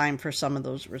long time for some of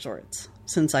those resorts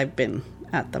since I've been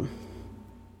at them.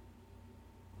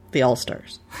 The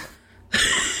All-Stars.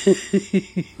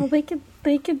 Well, they've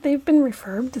been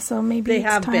refurbed, so maybe they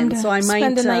have been. So I might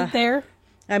spend a night there.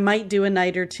 I might do a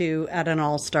night or two at an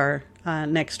All-Star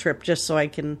next trip, just so I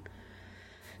can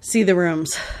see the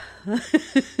rooms.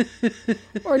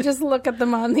 Or just look at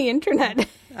them on the internet.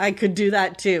 I could do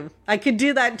that too. I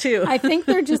think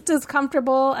they're just as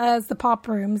comfortable as the Pop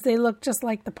rooms. They look just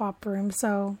like the Pop rooms.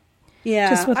 So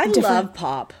yeah, I love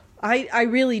Pop. I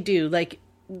really do.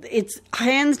 It's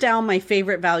hands down my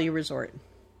favorite value resort.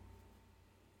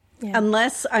 Yeah.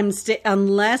 Unless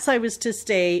I was to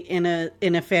stay in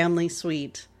a family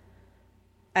suite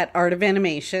at Art of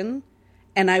Animation,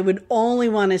 and I would only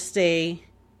want to stay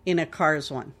in a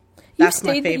Cars one. That's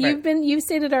my favorite. You've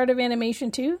stayed at Art of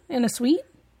Animation too, in a suite?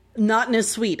 Not in a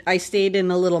suite. I stayed in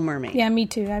a Little Mermaid. Yeah, me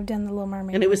too. I've done the Little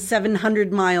Mermaid. And it was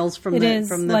 700 miles from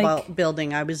the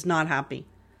building. I was not happy.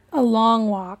 A long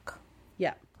walk.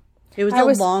 Yeah. It was a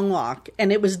long walk,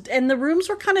 and the rooms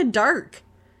were kind of dark.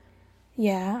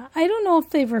 Yeah, I don't know if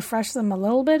they've refreshed them a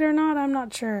little bit or not. I'm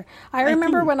not sure. I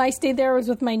remember when I stayed there, I was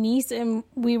with my niece, and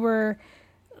we were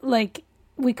like,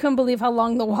 we couldn't believe how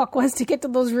long the walk was to get to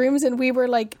those rooms, and we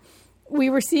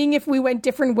were seeing if we went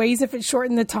different ways, if it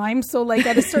shortened the time. So like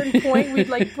at a certain point, we'd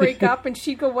like break up, and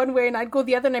she'd go one way, and I'd go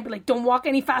the other, and I'd be like, "Don't walk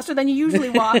any faster than you usually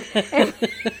walk." and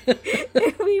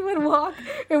we would walk,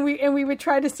 and we would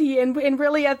try to see, and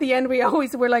really at the end, we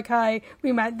always were like, "Hi,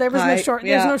 we met." There was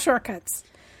there's no shortcuts.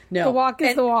 No. The walk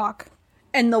is the walk.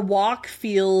 And the walk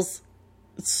feels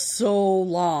so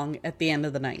long at the end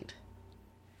of the night.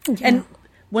 Yeah. And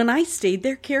when I stayed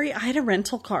there, Carrie, I had a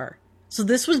rental car. So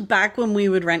this was back when we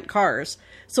would rent cars.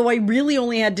 So I really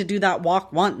only had to do that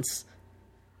walk once.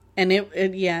 And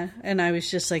and I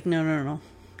was just like, no.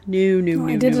 I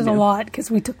did it a lot because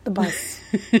we took the bus.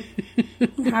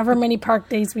 However many park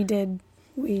days we did,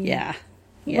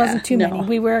 it wasn't too many.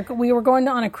 We were going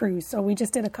on a cruise, so we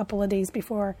just did a couple of days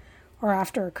before or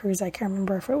after a cruise. I can't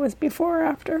remember if it was before or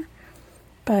after.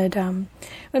 But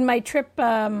when my trip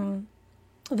that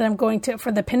I'm going to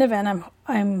for the pin event,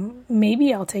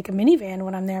 maybe I'll take a minivan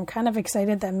when I'm there. I'm kind of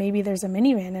excited that maybe there's a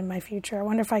minivan in my future. I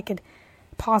wonder if I could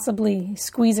possibly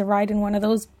squeeze a ride in one of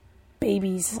those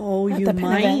babies. Oh, you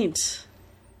might. Event.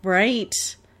 Right.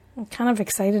 I'm kind of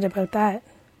excited about that.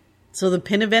 So the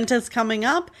pin event is coming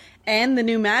up, and the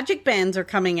new magic bands are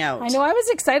coming out. I know. I was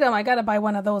excited. I got to buy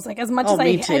one of those. Like as much as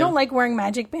I don't like wearing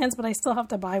magic bands, but I still have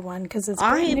to buy one because it's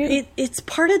brand new. It's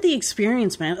part of the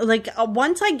experience, man. Like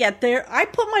once I get there, I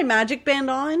put my magic band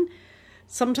on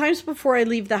sometimes before I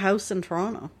leave the house in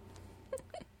Toronto,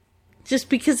 just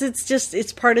because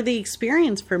it's part of the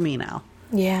experience for me now.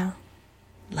 Yeah,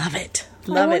 love it.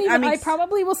 Love it. I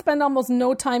probably will spend almost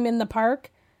no time in the park.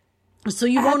 So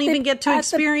you won't even get to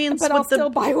experience, but I'll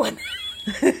still buy one.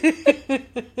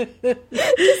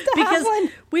 Because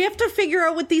we have to figure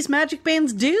out what these magic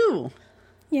bands do.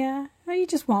 Yeah, you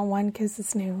just want one because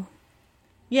it's new.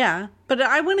 Yeah, but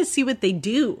I want to see what they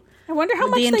do. I wonder how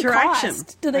much they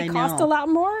cost. Do they cost a lot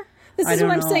more? This is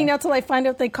what I'm saying now. Till I find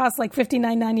out they cost like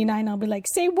 $59.99, I'll be like,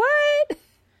 "Say what?"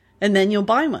 And then you'll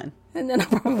buy one. And then I'll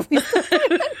probably.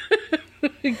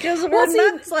 Because we're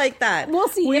nuts like that. We'll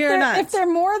see.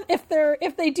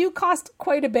 If they do cost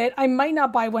quite a bit, I might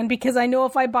not buy one because I know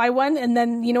if I buy one and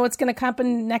then you know what's going to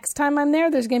happen next time I'm there,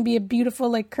 there's going to be a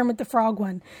beautiful like Kermit the Frog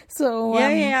one. So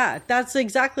yeah, that's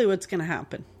exactly what's going to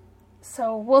happen.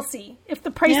 So we'll see. If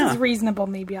the price is reasonable,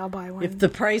 maybe I'll buy one. If the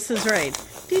price is right.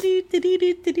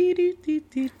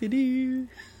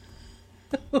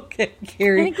 Okay,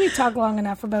 Carrie. I think we've talked long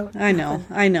enough about I know.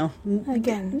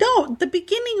 Again. No, the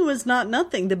beginning was not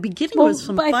nothing. The beginning was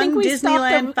some fun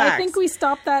Disneyland facts. I think we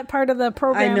stopped that part of the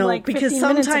program. I know, like because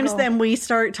sometimes then we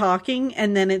start talking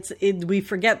and then we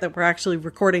forget that we're actually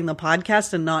recording the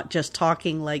podcast and not just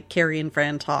talking like Carrie and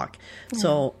Fran talk. Yeah.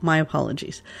 So my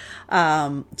apologies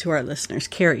to our listeners.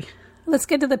 Carrie. Let's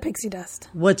get to the pixie dust.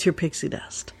 What's your pixie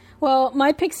dust? Well,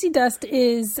 my pixie dust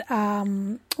is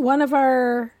one of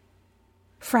our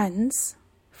friends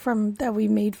that we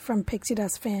made from Pixie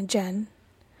Dust fan, Jen.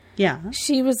 Yeah.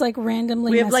 She was like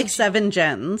randomly We have like 7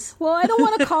 Jens. Well, I don't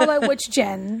want to call it which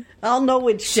Jen. I'll know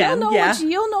which Jen.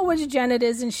 You'll know which Jen it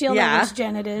is, and she'll know which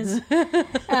Jen it is.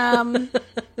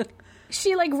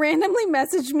 She like randomly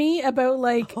messaged me about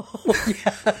like... Oh,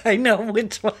 yeah, I know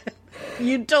which one.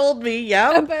 You told me,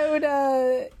 yeah. About,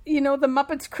 the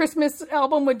Muppets Christmas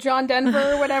album with John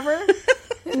Denver or whatever.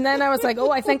 And then I was like,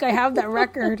 I think I have that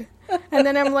record. And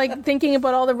then I'm like thinking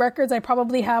about all the records I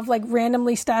probably have like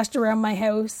randomly stashed around my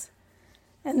house.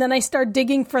 And then I start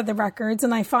digging for the records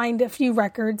and I find a few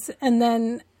records. And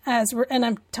then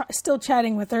I'm still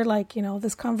chatting with her, like,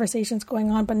 this conversation's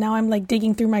going on. But now I'm like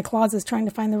digging through my closets trying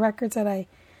to find the records that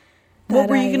what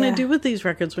were you going to do with these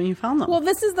records when you found them? Well,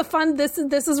 this is the fun. This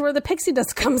is where the pixie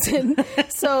dust comes in.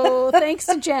 So thanks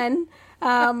to Jen,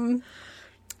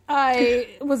 I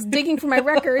was digging for my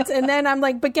records, and then I'm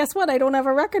like, but guess what? I don't have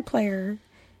a record player.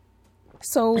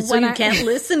 So you can't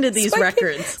listen to these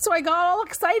records. So I got all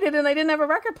excited, and I didn't have a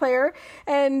record player.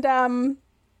 And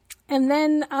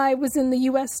then I was in the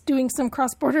U.S. doing some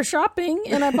cross-border shopping,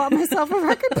 and I bought myself a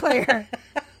record player.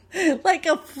 Like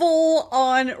a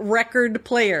full-on record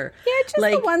player. Yeah, just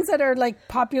like, the ones that are like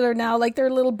popular now. Like they're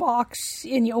a little box,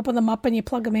 and you open them up and you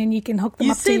plug them in. You can hook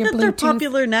them up to your Bluetooth. You say that they're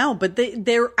popular now, but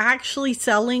they're actually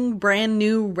selling brand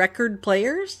new record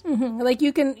players. Mm-hmm. Like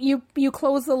you can you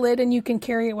close the lid and you can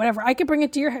carry it. Whatever. I could bring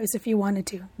it to your house if you wanted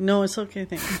to. No, it's okay.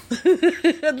 Thanks.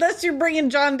 Unless you're bringing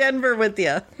John Denver with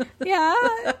you. Yeah,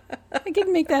 I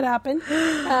can make that happen.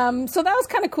 So that was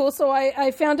kind of cool. So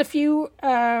I found a few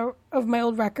of my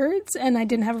old records, and I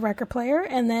didn't have a record player,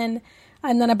 and then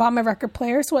I bought my record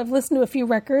player, so I've listened to a few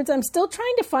records. I'm still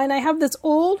trying to find, I have this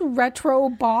old retro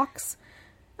box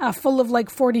full of like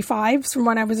 45s from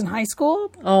when I was in high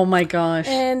school. Oh my gosh.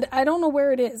 And I don't know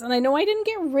where it is, and I know I didn't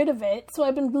get rid of it, so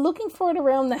I've been looking for it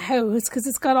around the house, because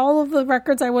it's got all of the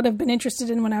records I would have been interested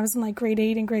in when I was in like grade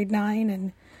 8 and grade 9,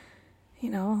 and you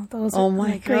know, those are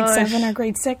like grade 7 or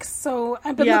grade 6, so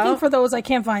I've been looking for those. I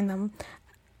can't find them.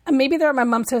 Maybe they're at my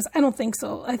mom's house. I don't think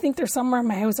so. I think they're somewhere in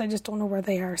my house. I just don't know where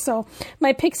they are. So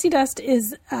my pixie dust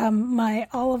is my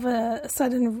all of a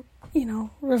sudden, you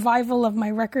know, revival of my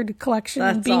record collection.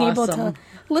 That's and being awesome. able to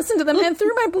listen to them and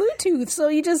through my Bluetooth. So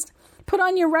you just put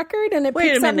on your record and it Wait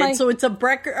picks a minute. up my... So it's a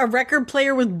record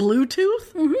player with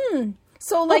Bluetooth? Mm-hmm.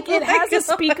 So, like, it has a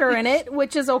speaker in it,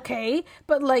 which is okay.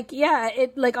 But, like, yeah,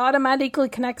 it, like, automatically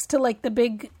connects to, like, the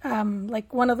big,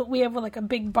 like, we have, like, a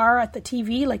big bar at the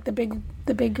TV, like, the big...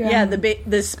 yeah,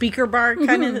 the speaker bar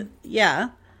kind of, yeah.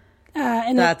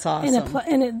 And that's awesome.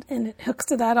 And it hooks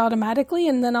to that automatically,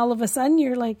 and then all of a sudden,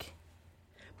 you're, like...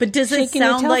 But does it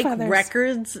sound like feathers.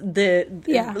 Records?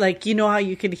 Yeah. Like, you know how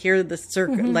you could hear the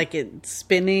circuit, like, it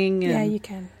spinning? And... Yeah, you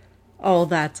can. Oh,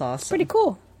 that's awesome. Pretty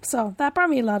cool. So that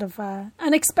brought me a lot of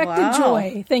unexpected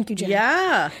joy. Thank you, Jen.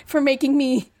 Yeah. For making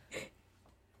me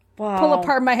pull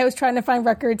apart my house trying to find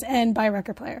records and buy a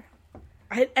record player.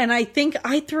 I think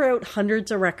I threw out hundreds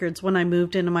of records when I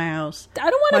moved into my house. I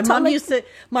don't want to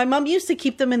My mom used to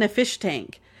keep them in a fish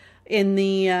tank. In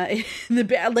the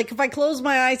like, if I close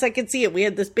my eyes, I could see it. We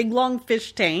had this big long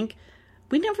fish tank.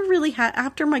 We never really had,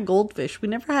 after my goldfish, we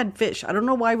never had fish. I don't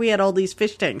know why we had all these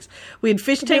fish tanks. We had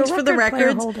fish tanks for the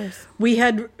records. We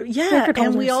had,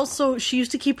 and we also, she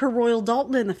used to keep her Royal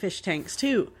Dalton in the fish tanks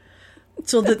too.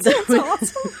 So that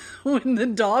awesome. when the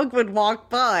dog would walk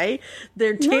by,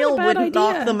 their tail wouldn't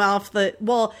knock them off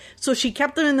so she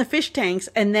kept them in the fish tanks,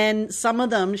 and then some of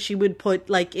them she would put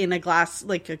like in a glass,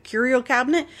 like a curio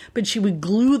cabinet, but she would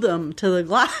glue them to the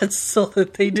glass so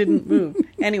that they didn't move.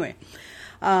 Anyway.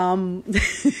 I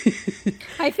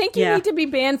think you need to be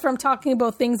banned from talking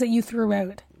about things that you threw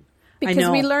out, because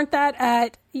we learned that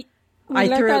at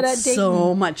threw out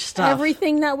so much stuff.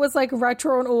 Everything that was like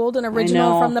retro and old and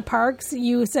original from the parks,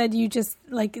 you said you just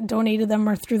like donated them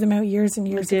or threw them out years and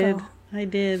years ago. I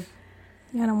did.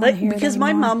 I don't want to hear because it my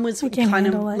anymore. mom was kind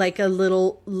of like a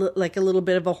little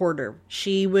bit of a hoarder.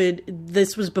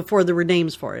 This was before there were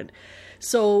names for it,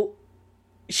 so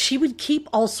she would keep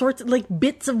all sorts of like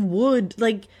bits of wood.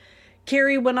 Like,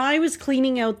 Carrie, when I was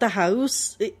cleaning out the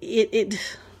house,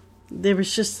 there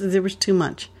was too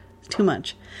much.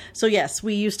 So yes,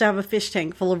 we used to have a fish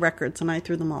tank full of records, and I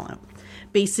threw them all out.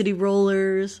 Bay City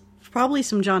Rollers, probably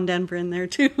some John Denver in there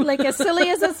too. Like, as silly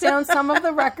as it sounds, some of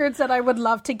the records that I would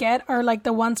love to get are like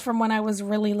the ones from when I was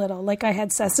really little. Like, I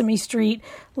had Sesame Street,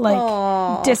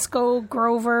 like Disco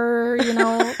Grover,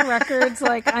 records.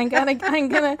 Like, I'm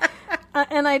gonna,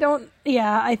 and I don't.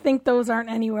 Yeah, I think those aren't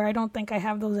anywhere. I don't think I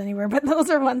have those anywhere. But those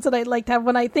are ones that I'd like to have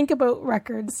when I think about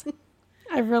records.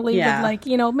 I really would like,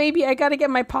 maybe I got to get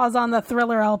my paws on the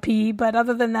Thriller LP, but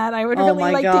other than that, I would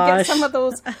really like to get some of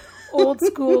those old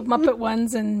school Muppet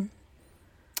ones and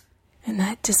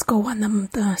that disco one,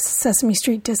 the Sesame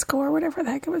Street Disco or whatever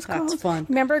the heck it was called. That's fun.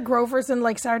 Remember Grover's and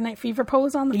like Saturday Night Fever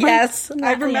pose on the front? Yes,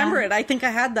 I remember it. I think I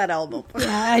had that album.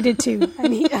 Yeah, I did too. I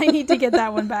need to get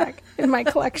that one back in my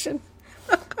collection.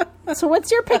 So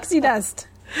what's your pixie dust?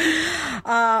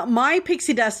 My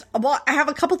pixie dust, well, I have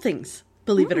a couple things.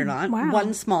 Believe it or not. Wow.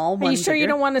 One small, one Are you sure bigger. you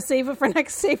don't want to save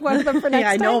one of them for next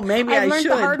time? I know, maybe I should. I learned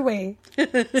the hard way.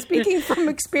 Speaking from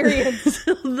experience.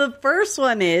 The first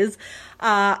one is,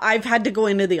 I've had to go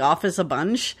into the office a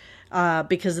bunch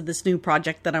because of this new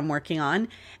project that I'm working on.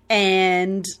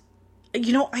 And,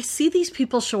 I see these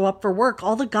people show up for work.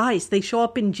 All the guys, they show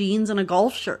up in jeans and a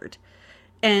golf shirt.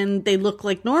 And they look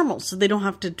like normal, so they don't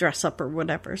have to dress up or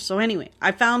whatever. So anyway,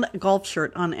 I found a golf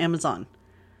shirt on Amazon.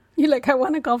 You're like, I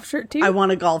want a golf shirt too? I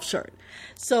want a golf shirt.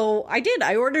 So I did.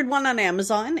 I ordered one on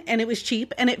Amazon, and it was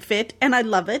cheap, and it fit, and I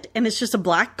love it. And it's just a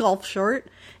black golf shirt,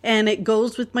 and it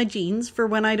goes with my jeans for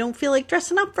when I don't feel like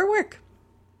dressing up for work.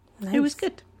 Nice. It was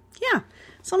good. Yeah.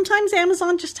 Sometimes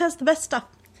Amazon just has the best stuff.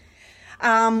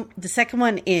 The second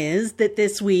one is that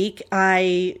this week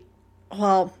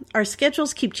our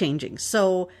schedules keep changing.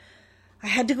 So I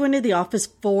had to go into the office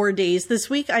 4 days this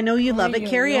week. I know you love it,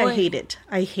 Carrie. I hate it.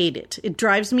 I hate it. It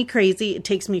drives me crazy. It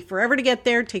takes me forever to get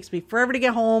there. It takes me forever to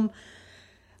get home.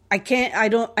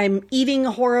 I'm eating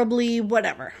horribly,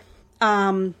 whatever.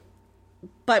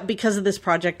 But because of this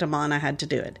project I'm on, I had to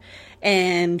do it.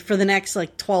 And for the next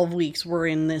 12 weeks, we're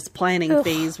in this planning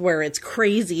phase where it's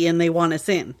crazy and they want us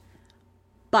in.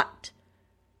 But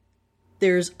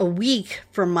there's a week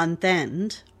from month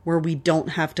end where we don't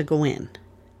have to go in.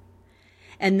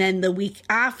 And then the week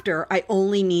after, I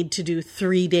only need to do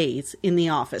 3 days in the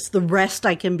office. The rest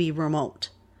I can be remote.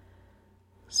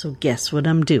 So guess what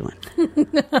I'm doing?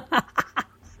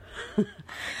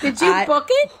 Did you book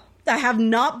it? I have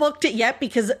not booked it yet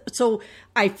because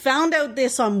I found out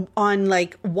this on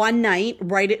one night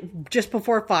just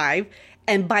before 5,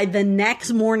 and by the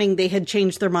next morning they had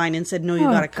changed their mind and said, no, you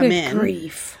got to come in.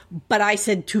 Grief. But I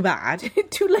said, too bad.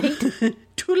 Too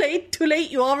late. Too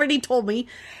late. You already told me.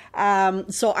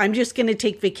 So I'm just going to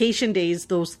take vacation days,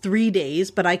 those 3 days,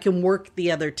 but I can work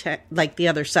the other the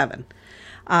other 7.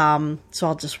 So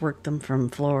I'll just work them from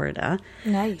Florida.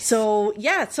 Nice. So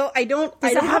yeah, I don't have anything booked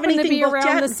yet. Does it happen to be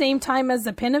around the same time as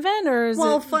the pin event, or is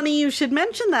it? Funny you should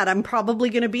mention that. I'm probably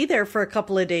going to be there for a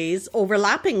couple of days,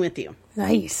 overlapping with you.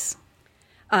 Nice.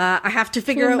 I have to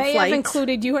figure out flights. We may have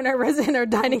included you in our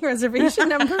dining reservation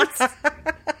numbers.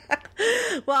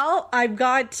 Well, I've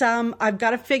got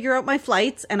to figure out my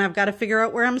flights, and I've got to figure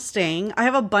out where I'm staying. I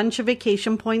have a bunch of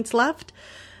vacation points left.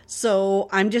 So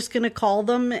I'm just going to call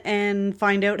them and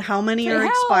find out how many are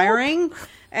expiring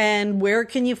and where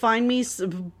can you find me,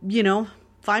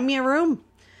 find me a room.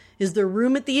 Is there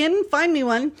room at the inn? Find me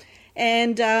one.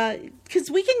 And because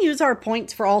we can use our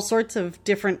points for all sorts of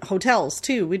different hotels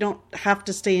too. We don't have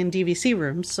to stay in DVC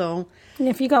rooms. So and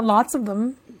if you got lots of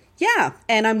them. Yeah.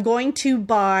 And I'm going to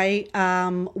buy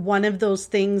one of those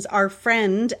things. Our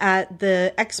friend at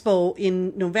the expo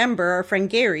in November, our friend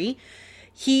Gary,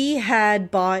 he had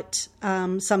bought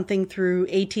something through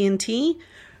AT&T,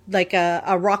 like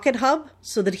a rocket hub,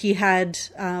 so that he had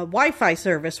Wi-Fi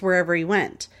service wherever he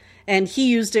went. And he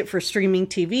used it for streaming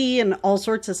TV and all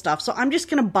sorts of stuff. So I'm just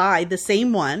going to buy the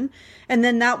same one. And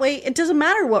then that way, it doesn't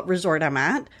matter what resort I'm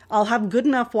at. I'll have good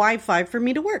enough Wi-Fi for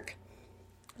me to work.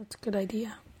 That's a good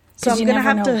idea. So I'm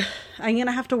going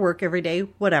to have to work every day,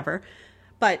 whatever.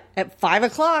 But at 5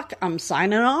 o'clock, I'm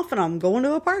signing off and I'm going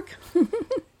to a park.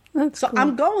 That's cool.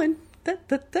 I'm going.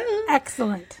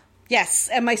 Excellent. Yes,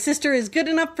 and my sister is good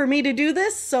enough for me to do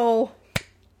this, so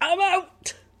I'm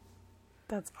out.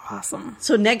 That's awesome.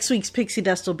 So next week's Pixie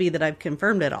Dust will be that I've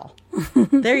confirmed it all.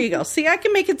 There you go. See, I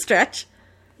can make it stretch.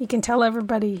 You can tell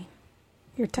everybody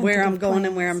your tentative where I'm going plans.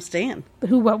 and where I'm staying.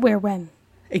 Who, what, where, when.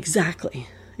 Exactly.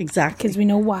 Because we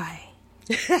know why.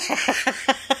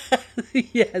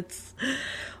 Yes.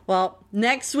 Well,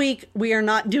 next week we are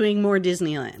not doing more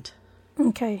Disneyland.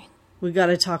 Okay. We got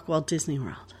to talk Walt Disney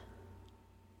World.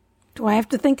 Do I have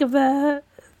to think of the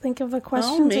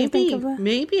questions?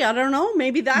 Maybe. I don't know.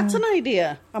 Maybe that's an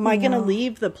idea. Am I going to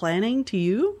leave the planning to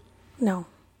you? No.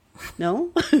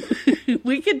 No?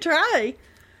 We could try.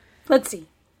 Let's see.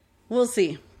 We'll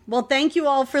see. Well, thank you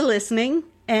all for listening.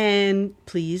 And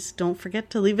please don't forget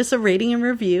to leave us a rating and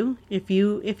review. If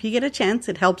you get a chance,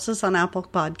 it helps us on Apple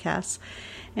Podcasts.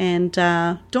 And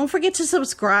don't forget to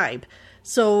subscribe.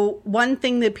 So one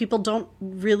thing that people don't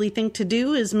really think to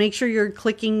do is make sure you're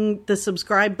clicking the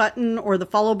subscribe button or the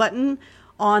follow button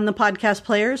on the podcast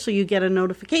player so you get a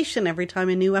notification every time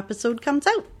a new episode comes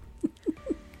out.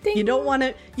 Ding. You don't want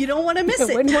to miss it.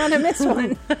 I wouldn't want to miss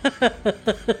one.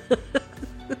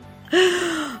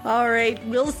 All right,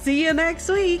 we'll see you next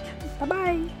week.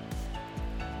 Bye-bye.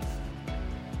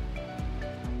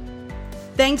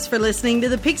 Thanks for listening to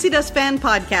the Pixie Dust Fan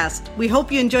Podcast. We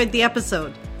hope you enjoyed the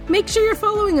episode. Make sure you're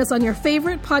following us on your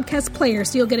favorite podcast player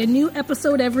so you'll get a new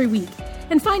episode every week.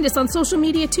 And find us on social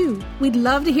media too. We'd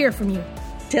love to hear from you.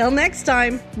 Till next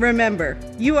time, remember,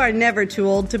 you are never too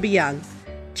old to be young.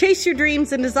 Chase your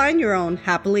dreams and design your own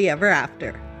happily ever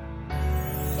after.